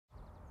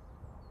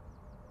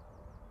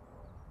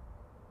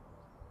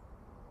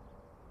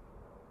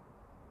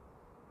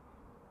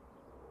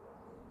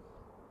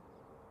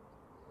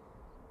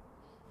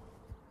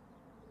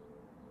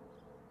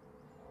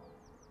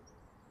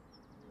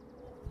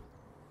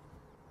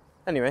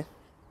Anyway,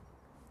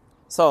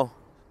 so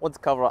I want to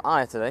cover an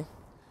ayah today.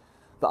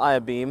 The ayah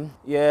being,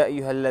 يا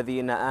أيها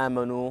الذين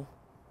آمنوا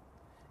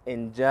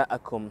إن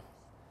جاءكم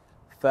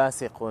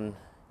فاسق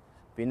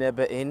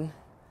بنبأ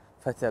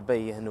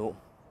فتبينوا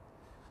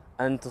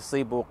أن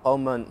تصيبوا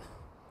قوما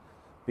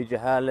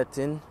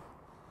بجهالة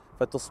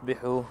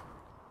فتصبحوا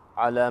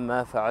على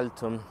ما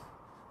فعلتم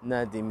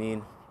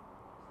نادمين.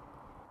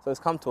 So it's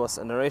come to us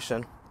a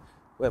narration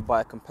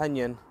whereby a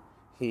companion,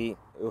 he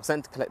was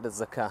sent to collect the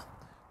zakah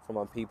from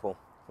a people,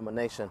 from a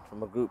nation,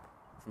 from a group,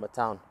 from a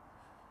town.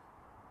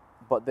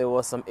 But there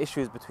were some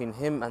issues between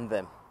him and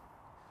them.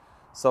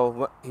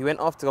 So he went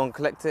off to go and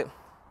collect it,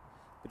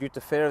 but due to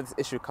fear of this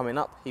issue coming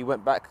up, he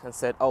went back and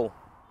said, oh,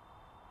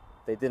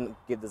 they didn't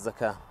give the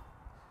zakah.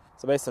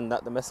 So based on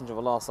that, the Messenger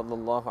of Allah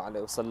sallallahu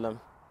alaihi wasallam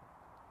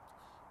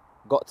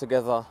got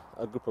together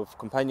a group of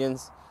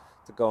companions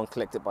to go and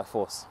collect it by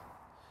force.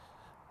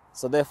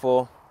 So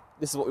therefore,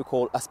 this is what we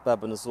call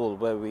asbab an-nuzul,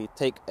 where we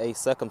take a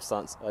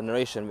circumstance, a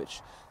narration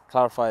which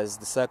clarifies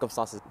the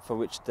circumstances for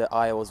which the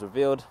ayah was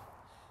revealed,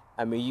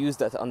 and we use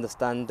that to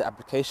understand the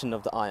application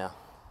of the ayah.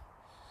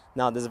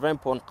 Now, there's a very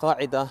important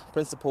qa'idah,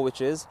 principle,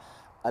 which is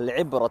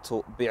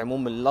al-ibratu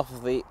bi'umum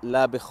al-lafzi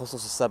la bi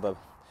khusus al-sabab.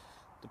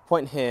 The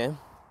point here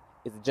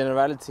is the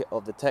generality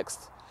of the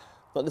text,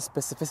 not the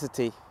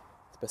specificity,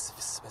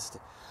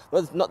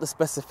 not the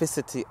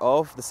specificity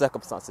of the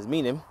circumstances.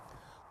 Meaning,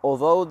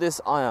 although this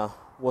ayah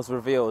was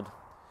revealed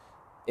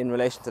in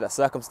relation to that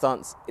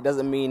circumstance, it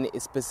doesn't mean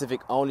it's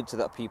specific only to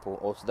that people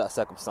or to that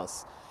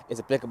circumstance. It's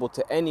applicable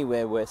to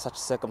anywhere where such a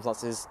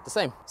circumstance is the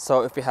same.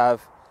 So if you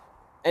have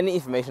any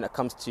information that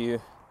comes to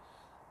you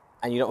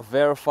and you don't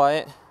verify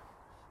it,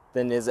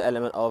 then there's an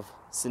element of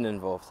sin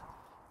involved.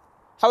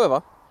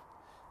 However,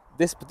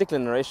 this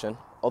particular narration,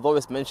 although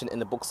it's mentioned in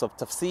the books of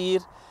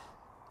tafsir,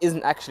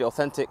 isn't actually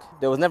authentic.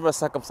 There was never a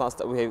circumstance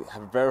that we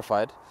have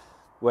verified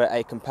where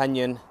a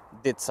companion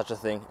did such a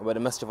thing, where the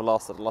Messenger of Allah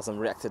sallallahu alaihi wasallam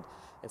reacted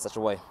in such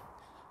a way.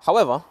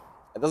 However,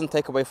 it doesn't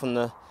take away from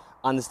the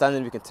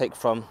understanding we can take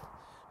from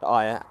the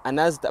ayah, and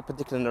as that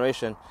particular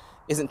narration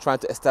isn't trying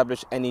to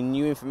establish any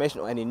new information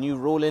or any new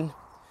ruling,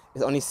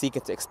 it's only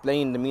seeking to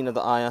explain the meaning of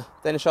the ayah,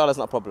 then inshallah it's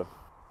not a problem.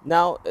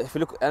 Now, if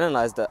we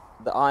analyze the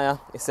ayah,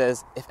 it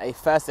says, if a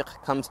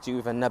fasiq comes to you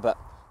with a naba,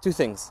 two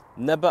things.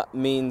 Naba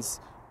means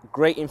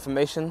great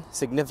information,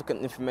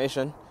 significant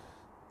information.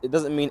 It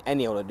doesn't mean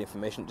any other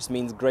information, it just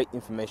means great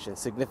information,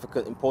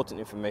 significant, important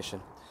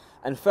information.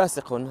 And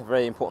fasiqun, a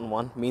very important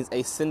one, means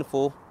a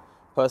sinful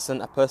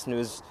person, a person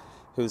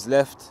who's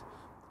left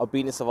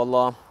obedience of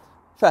Allah,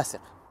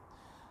 fasiq.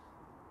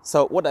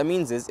 So what that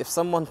means is, if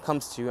someone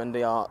comes to you and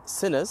they are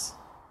sinners,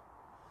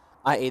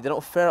 i.e. they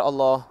don't fear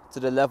Allah to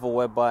the level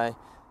whereby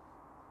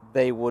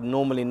they would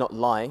normally not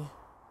lie,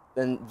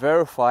 then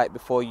verify it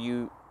before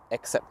you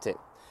accept it.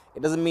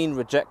 It doesn't mean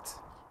reject,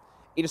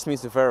 it just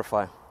means to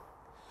verify.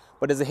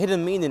 But there's a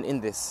hidden meaning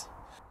in this.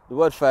 The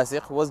word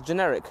fasiq was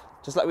generic.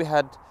 Just like we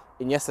had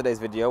in yesterday's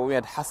video, we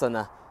had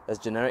hasana as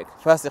generic.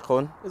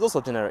 Fasiqun is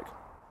also generic,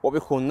 what we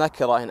call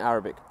nakira in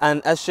Arabic.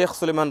 And as Shaykh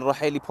Sulaiman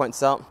Ruhaili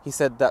points out, he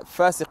said that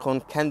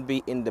fasiqun can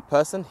be in the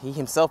person. He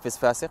himself is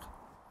fasiq.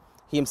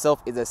 He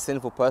himself is a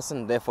sinful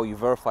person, therefore you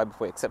verify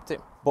before you accept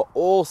it. But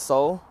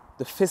also,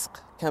 the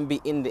fisq can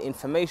be in the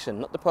information,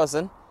 not the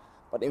person,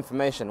 but the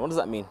information. What does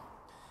that mean?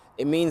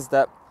 It means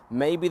that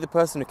maybe the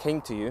person who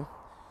came to you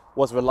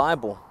was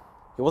reliable.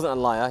 He wasn't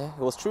a liar,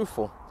 he was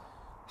truthful.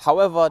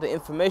 However, the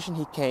information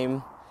he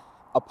came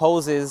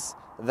opposes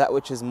that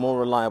which is more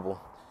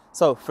reliable.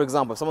 So, for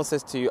example, if someone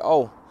says to you,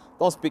 oh,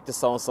 don't speak to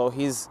so-and-so,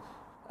 he's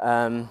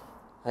an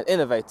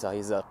innovator,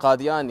 he's a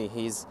Qadiani,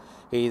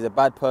 he's a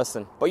bad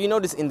person. But you know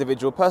this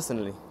individual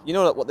personally. You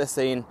know that what they're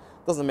saying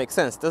doesn't make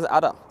sense, doesn't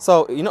add up.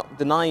 So you're not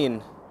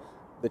denying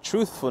the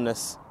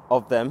truthfulness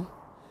of them.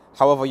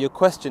 However, you're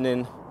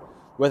questioning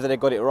whether they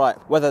got it right,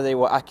 whether they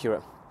were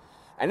accurate.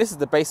 And this is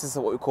the basis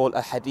of what we call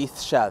a hadith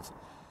shadh.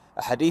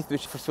 A hadith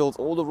which fulfills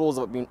all the rules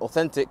of being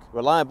authentic,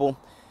 reliable,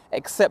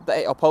 except that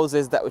it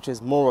opposes that which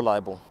is more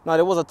reliable. Now,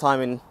 there was a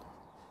time in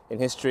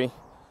history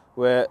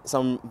where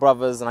some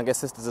brothers, and I guess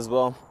sisters as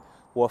well,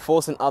 were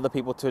forcing other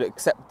people to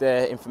accept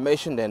their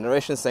information, their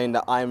narration, saying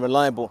that I am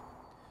reliable.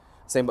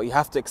 Saying, but you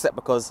have to accept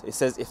because it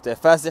says if they're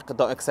fasiq,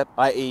 don't accept,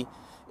 i.e.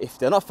 if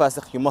they're not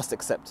fasiq, you must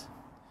accept.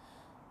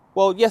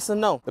 Well, yes and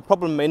no. The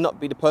problem may not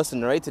be the person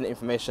narrating the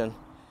information,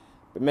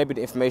 but maybe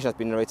the information has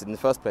been narrated in the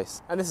first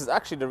place. And this is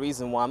actually the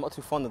reason why I'm not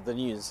too fond of the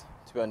news,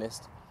 to be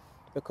honest.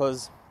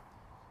 Because,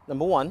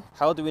 number one,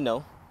 how do we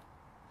know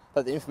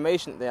that the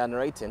information that they are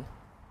narrating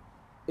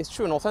is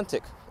true and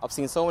authentic? I've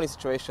seen so many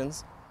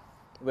situations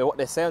where what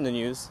they say on the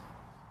news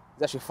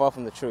is actually far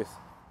from the truth.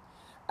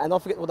 And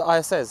don't forget what the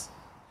ayah says.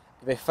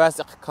 If a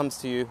fasiq comes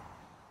to you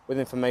with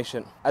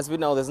information, as we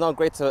know, there's no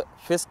greater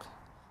fisq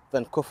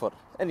than kufr.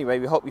 Anyway,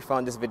 we hope you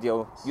found this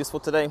video useful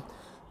today.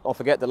 Don't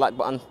forget the like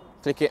button,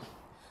 click it,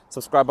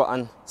 subscribe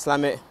button,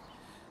 slam it,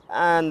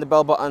 and the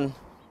bell button,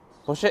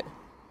 push it.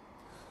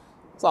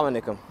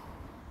 Assalamu alaikum.